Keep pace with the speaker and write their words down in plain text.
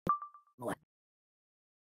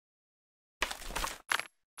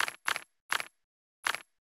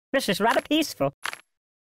This is rather peaceful.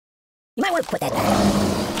 You might want to put that back.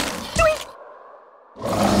 Doink!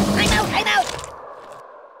 I'm out! I'm out!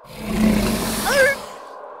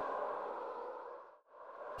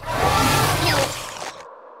 No!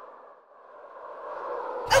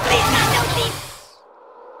 Oh, please, not! No, please!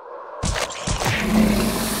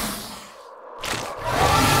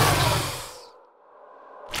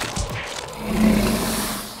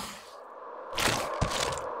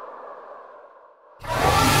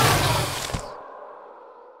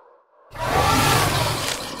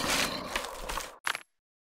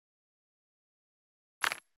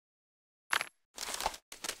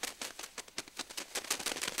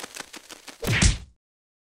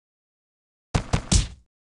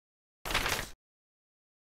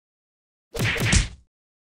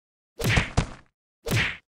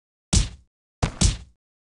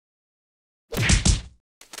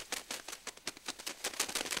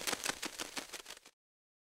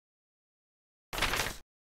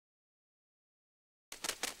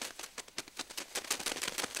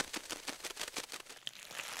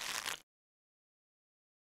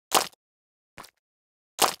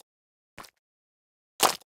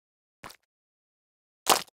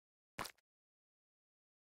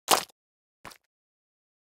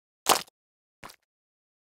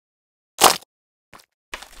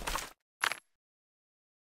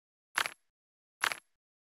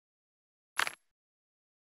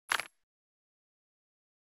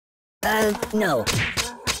 No.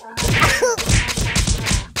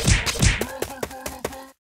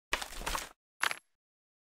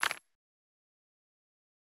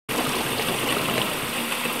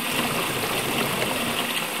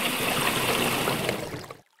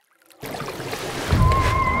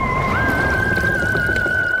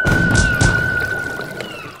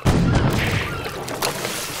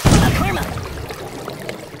 Karma!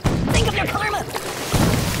 Think of your karma!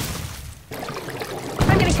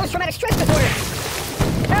 I'm getting post-traumatic stress disorder!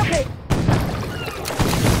 Help me!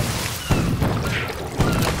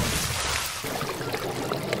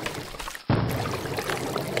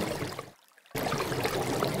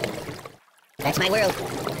 That's my world.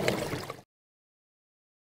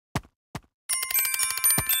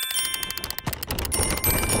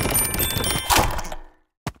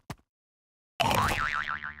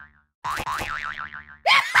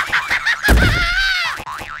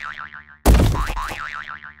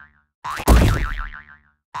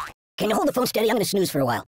 Can you hold the phone steady? I'm gonna snooze for a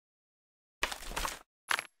while.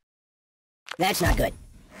 That's not good.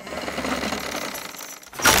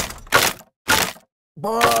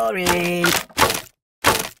 Boring.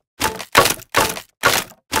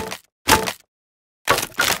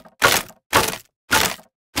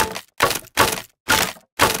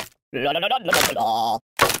 La la la la la la.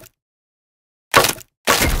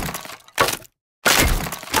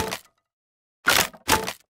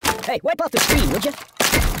 Hey, wipe off the screen, would you?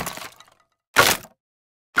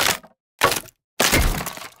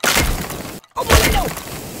 Open the window!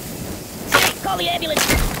 Hey, call the ambulance!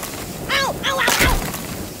 Ow! Ow! Ow! Ow!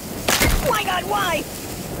 My God, why?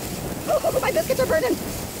 Oh, my biscuits are burning!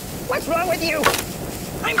 What's wrong with you?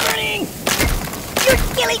 I'm burning! You're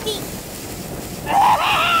killing me!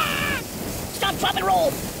 Stop, drop, and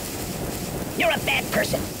roll! You're a bad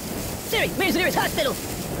person! Siri, where's the nearest hospital?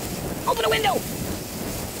 Open a window!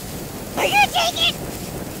 Are you taking it?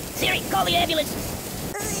 Siri, call the ambulance!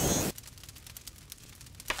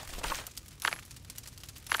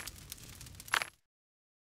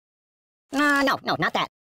 No, not that.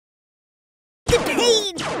 The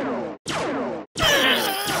pain! Oh,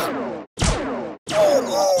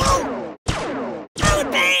 the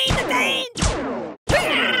pain, the pain!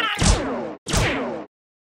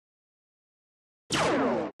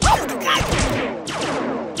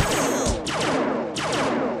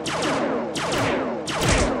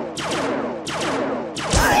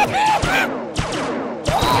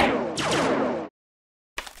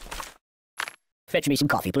 Fetch me some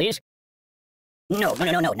coffee, please. No,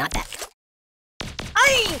 not that.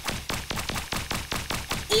 Aye!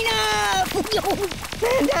 Enough!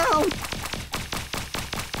 Man down!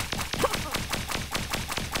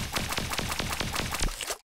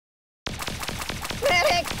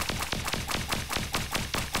 Medic!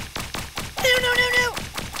 No!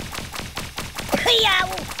 Ow!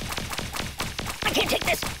 I can't take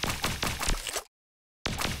this!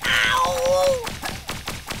 Ow!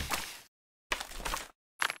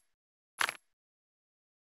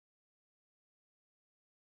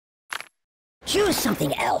 Choose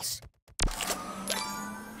something else.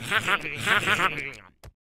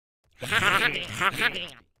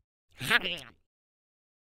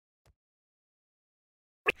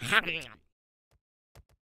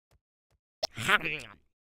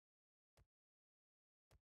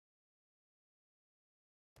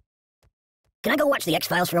 Can I go watch the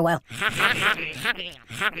X-Files for a while?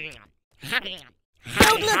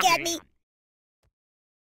 Don't look at me!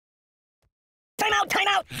 Time out! Time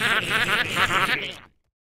out!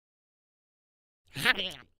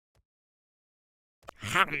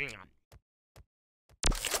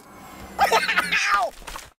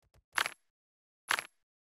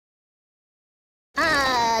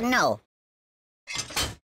 Ow! No.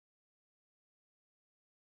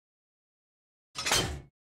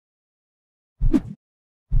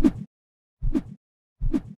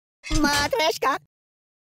 Matryoshka.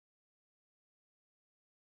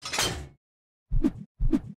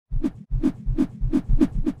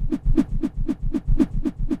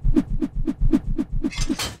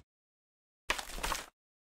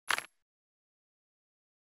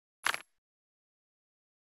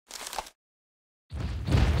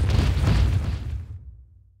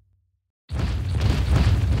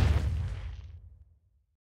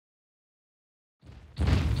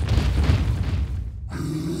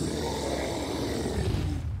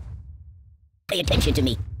 Pay attention to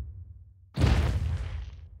me.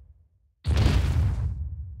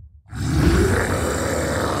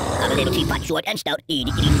 I'm a little teapot, short and stout.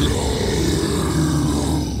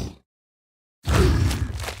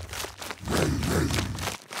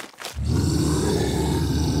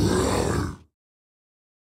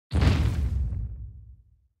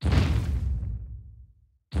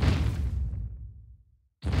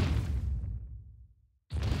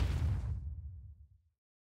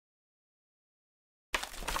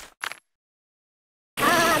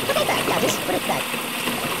 Put it back, Gladys. Put it back.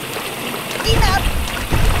 Enough!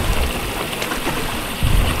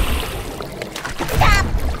 Stop!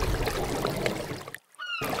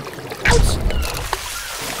 Ouch!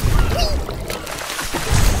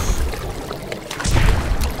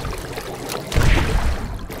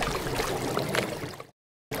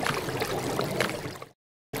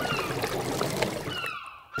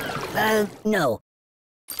 No.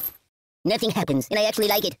 Nothing happens, and I actually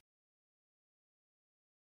like it.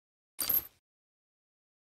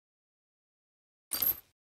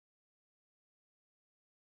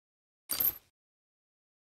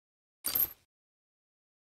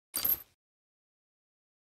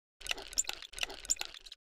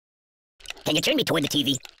 Can you turn me toward the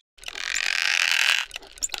TV?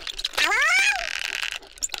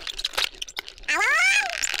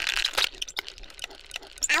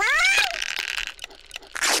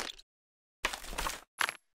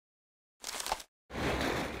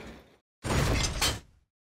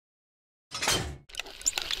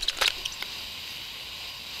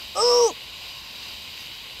 Ooh!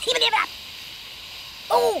 Give it up!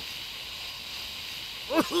 Oh!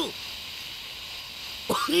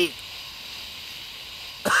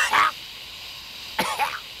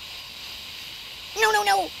 No, no,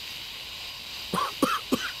 no!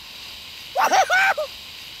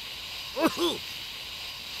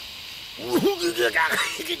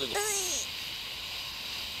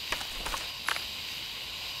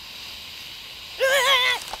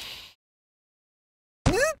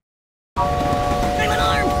 I'm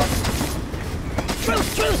unarmed!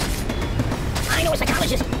 Truce, truce! I know a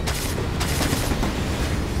psychologist!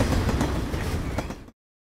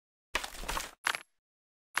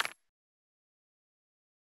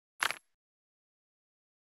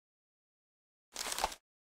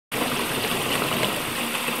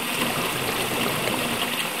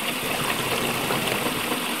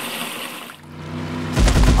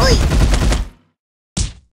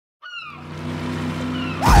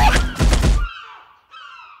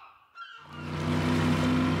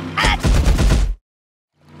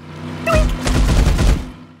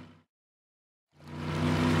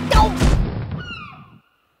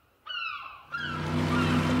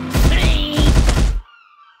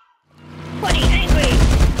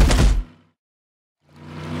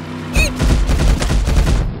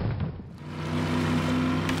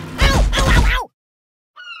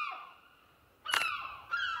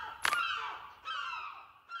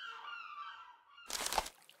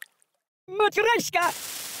 Matryoshka!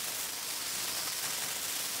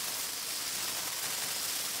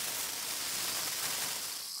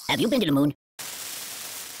 Have you been to the moon?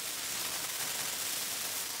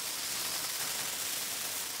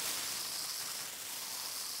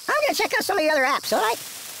 I'm gonna check out some of your other apps, alright?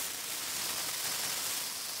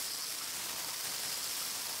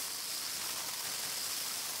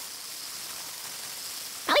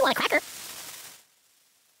 Probably want a cracker.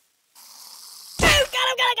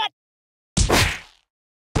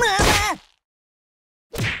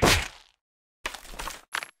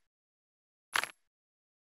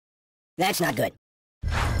 That's not good.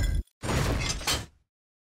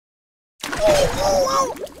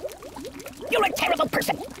 Oh! You're a terrible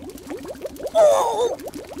person! Oh!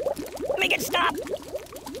 Make it stop!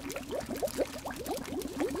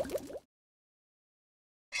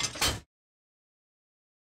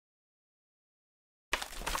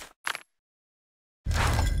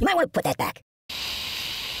 You might want to put that back.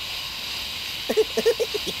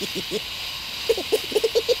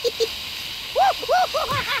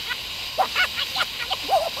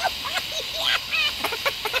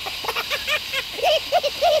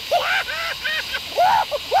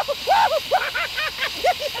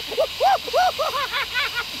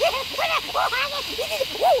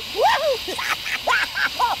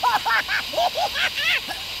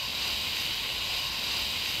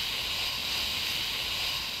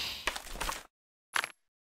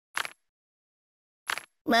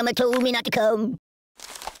 Mama told me not to come.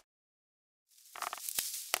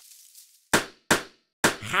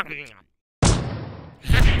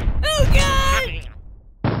 Oh, God!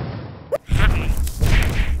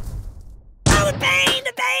 Oh, the pain!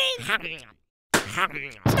 The pain! Stop, please!